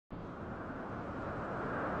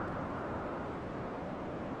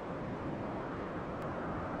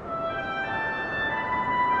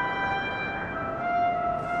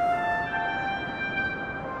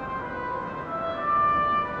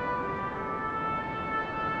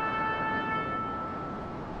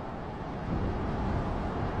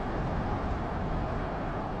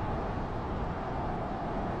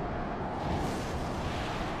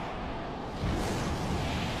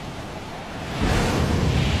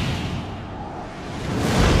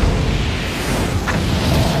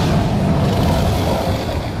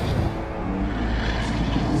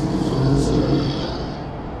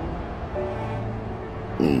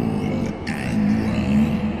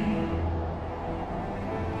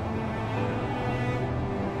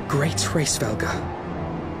Great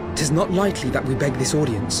Hraesvelgr, 'tis not lightly that we beg this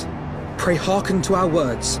audience. Pray hearken to our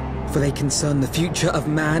words, for they concern the future of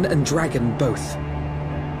man and dragon both.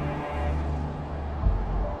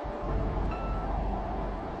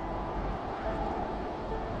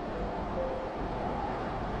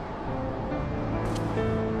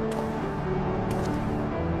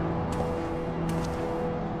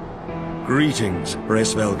 Greetings,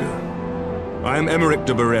 Hraesvelgr. I am Aymeric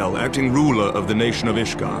de Burrell, acting ruler of the nation of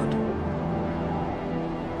Ishgard.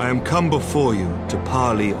 I am come before you to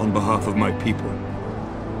parley on behalf of my people.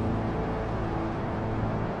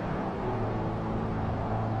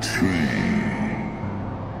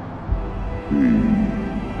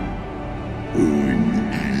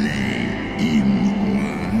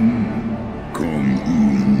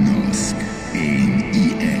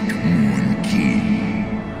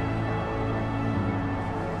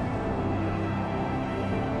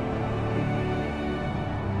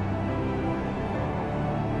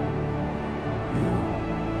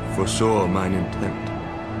 Foresaw mine intent.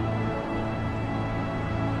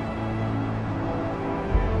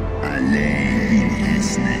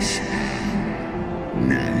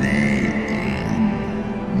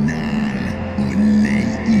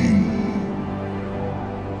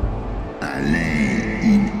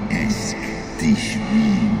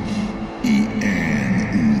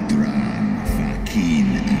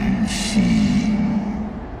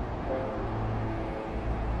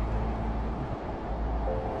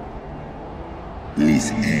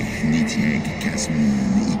 Lis echniteg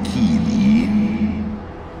kasmun ikini,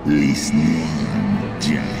 lis noam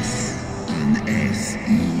jas an es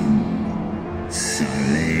in,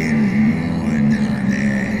 salen mon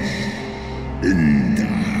hanesh,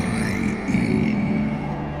 ndai in.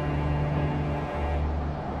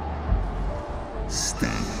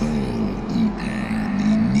 Stapol I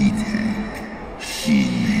ani nithek,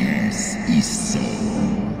 shin hes iso,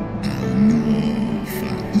 al no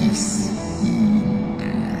fa is.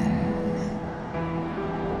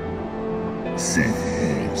 Zeph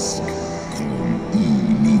kom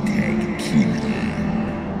initeg kinan,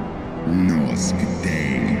 nosk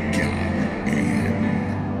delgan en.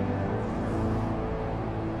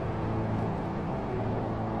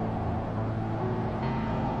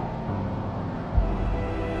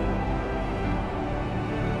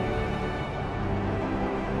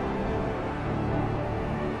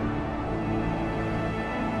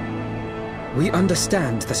 We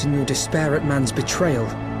understand that in your despair at man's betrayal,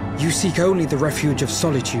 you seek only the refuge of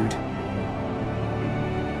solitude.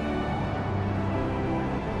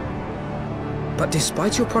 But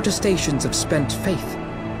despite your protestations of spent faith,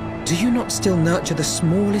 do you not still nurture the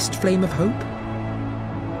smallest flame of hope?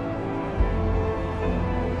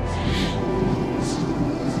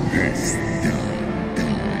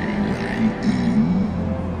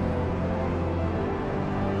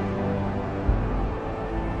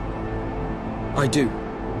 I do.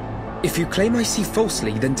 If you claim I see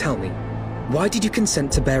falsely, then tell me, why did you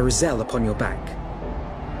consent to bear Hraesvelgr upon your back?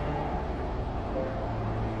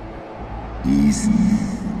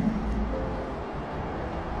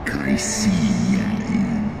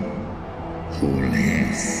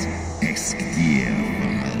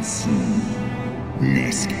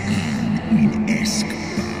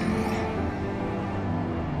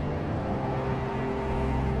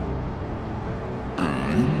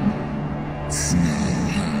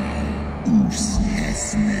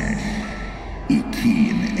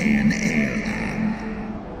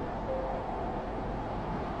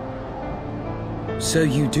 So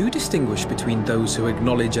you do distinguish between those who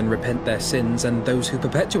acknowledge and repent their sins and those who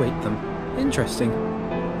perpetuate them. Interesting.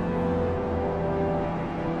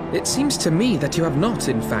 It seems to me that you have not,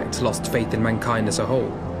 in fact, lost faith in mankind as a whole.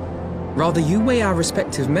 Rather, you weigh our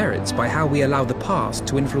respective merits by how we allow the past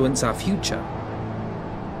to influence our future.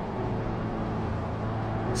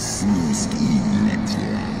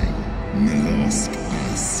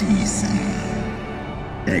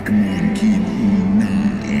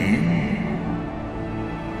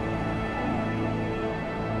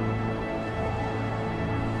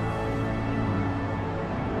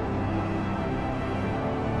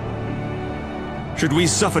 Should we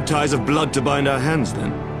suffer ties of blood to bind our hands,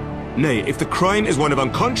 then? Nay, if the crime is one of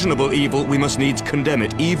unconscionable evil, we must needs condemn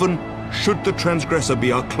it, even should the transgressor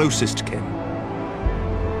be our closest kin.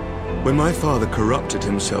 When my father corrupted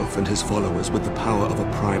himself and his followers with the power of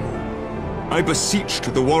a primal, I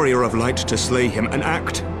beseeched the warrior of light to slay him, an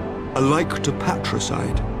act alike to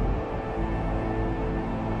patricide.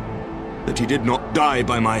 That he did not die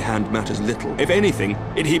by my hand matters little. If anything,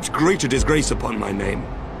 it heaps greater disgrace upon my name.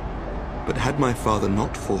 But had my father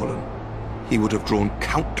not fallen, he would have drawn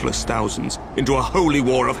countless thousands into a holy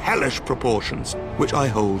war of hellish proportions, which I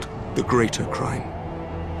hold the greater crime.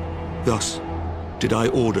 Thus did I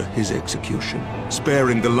order his execution,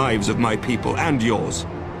 sparing the lives of my people and yours.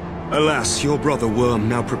 Alas, your brother Worm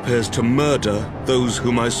now prepares to murder those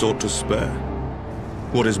whom I sought to spare.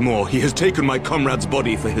 What is more, he has taken my comrade's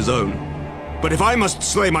body for his own. But if I must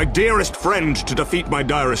slay my dearest friend to defeat my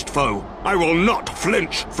direst foe, I will not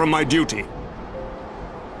flinch from my duty.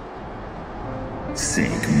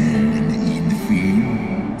 Segmon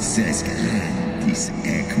infim, sescantis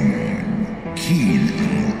ekmon, kill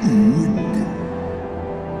ud.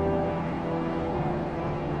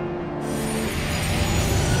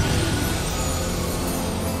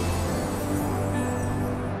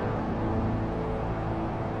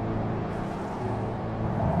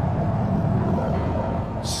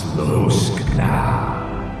 Sloskna,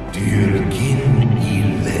 dyrkin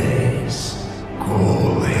illes,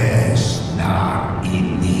 koles na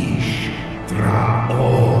inish,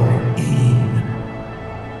 draor in.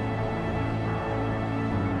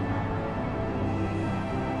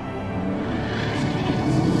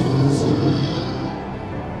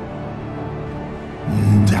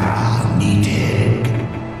 Da niteg,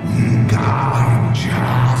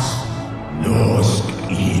 garjas, nosk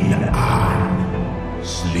in an.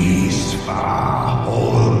 Slisva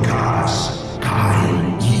holkas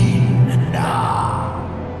kaljinna.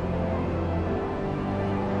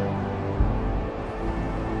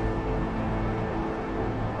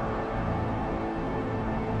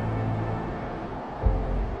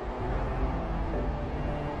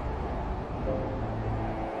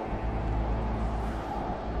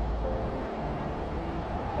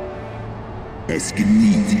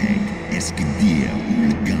 Esgniteg, esgdir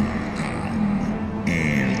ulgar.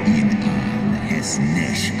 In an es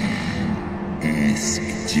nesh an, esk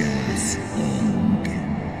jas ong,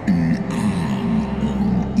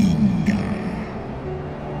 inga.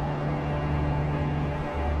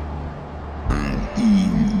 Al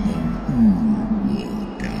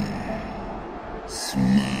uota,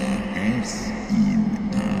 sma es in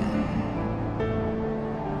an.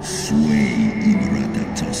 Sway in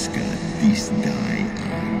ratatoska disdai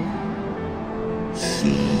an,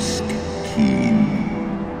 slosk kin.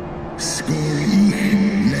 Skor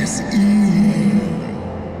ich les in.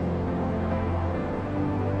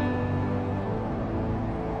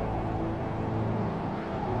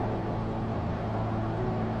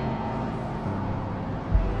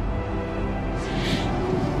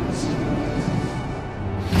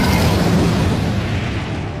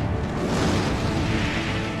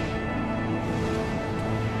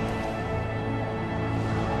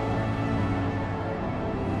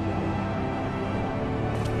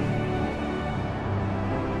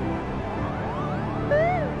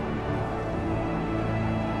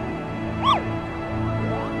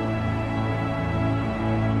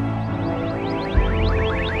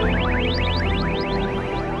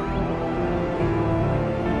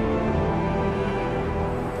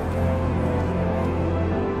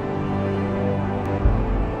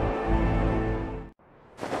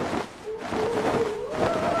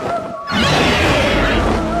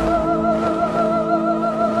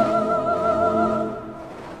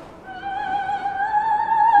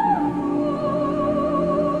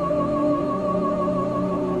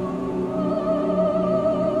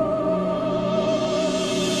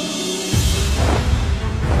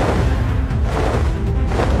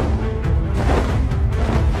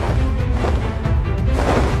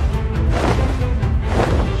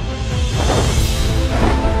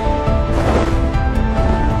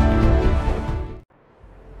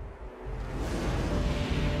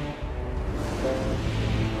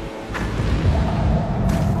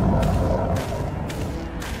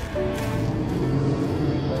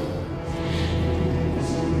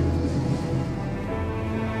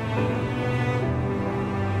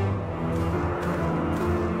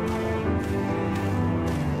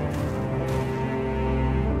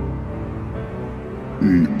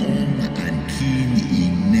 Ankin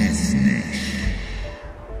in nesnesh.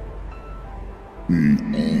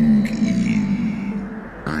 Ong in.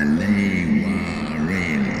 Alewa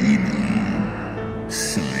rel in an.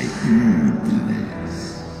 Sai udles.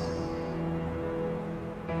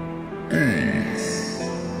 Es.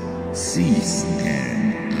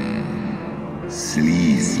 Sistern an.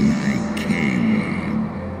 Slis like kewan.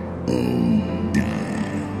 Oda.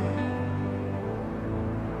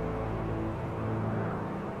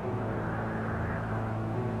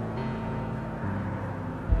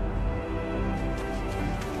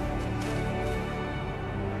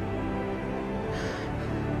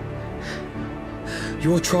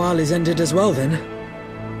 Your trial is ended as well, then?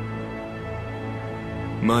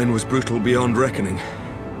 Mine was brutal beyond reckoning.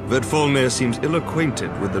 Hraesvelgr seems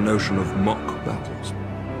ill-acquainted with the notion of mock battles.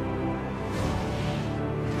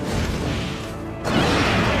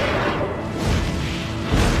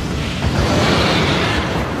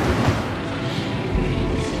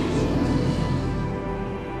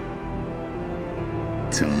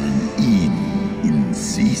 Tan in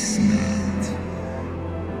sisnat.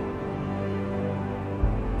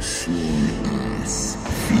 Svår as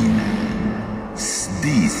finan.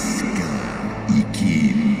 Stiska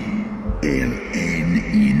ikim. In an.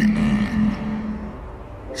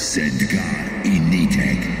 Sedgar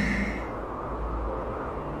initek.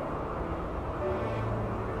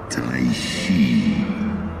 Taishi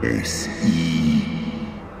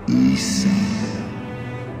isa.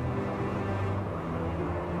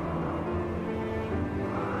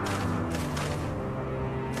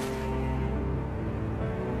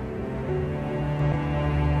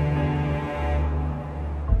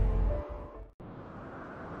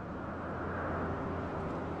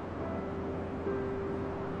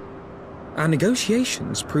 Our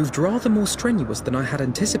negotiations proved rather more strenuous than I had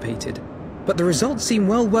anticipated, but the results seem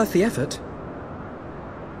well worth the effort.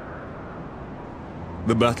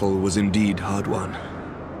 The battle was indeed hard won.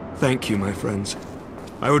 Thank you, my friends.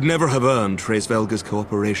 I would never have earned Hraesvelgr's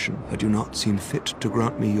cooperation had you not seen fit to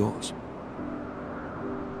grant me yours.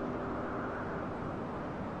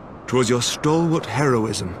 'Twas your stalwart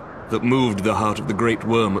heroism that moved the heart of the Great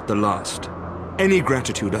Worm at the last. Any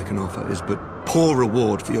gratitude I can offer is but poor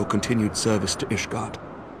reward for your continued service to Ishgard.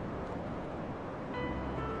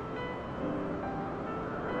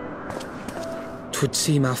 'Twould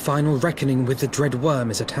seem our final reckoning with the dread worm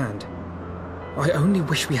is at hand. I only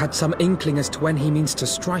wish we had some inkling as to when he means to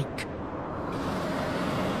strike.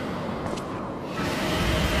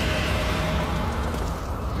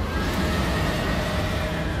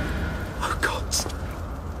 Oh, gods.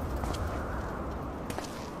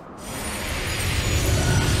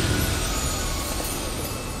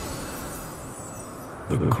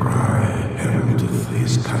 The cry heraldeth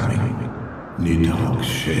his coming. Nidalk's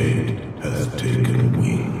shade hath taken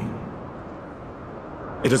wing.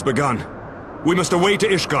 It has begun. We must away to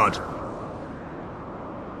Ishgard.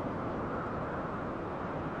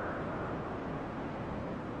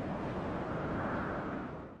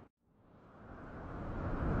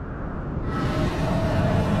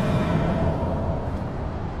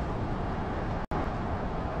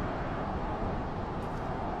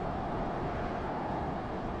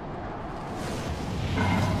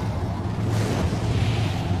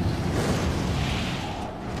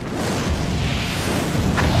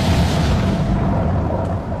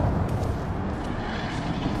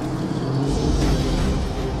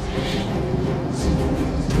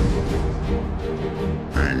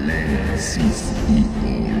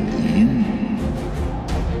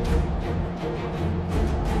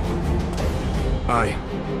 Aye.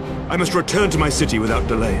 I must return to my city without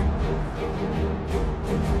delay.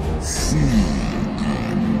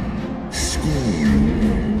 Skol.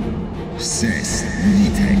 Ses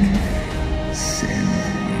nitek.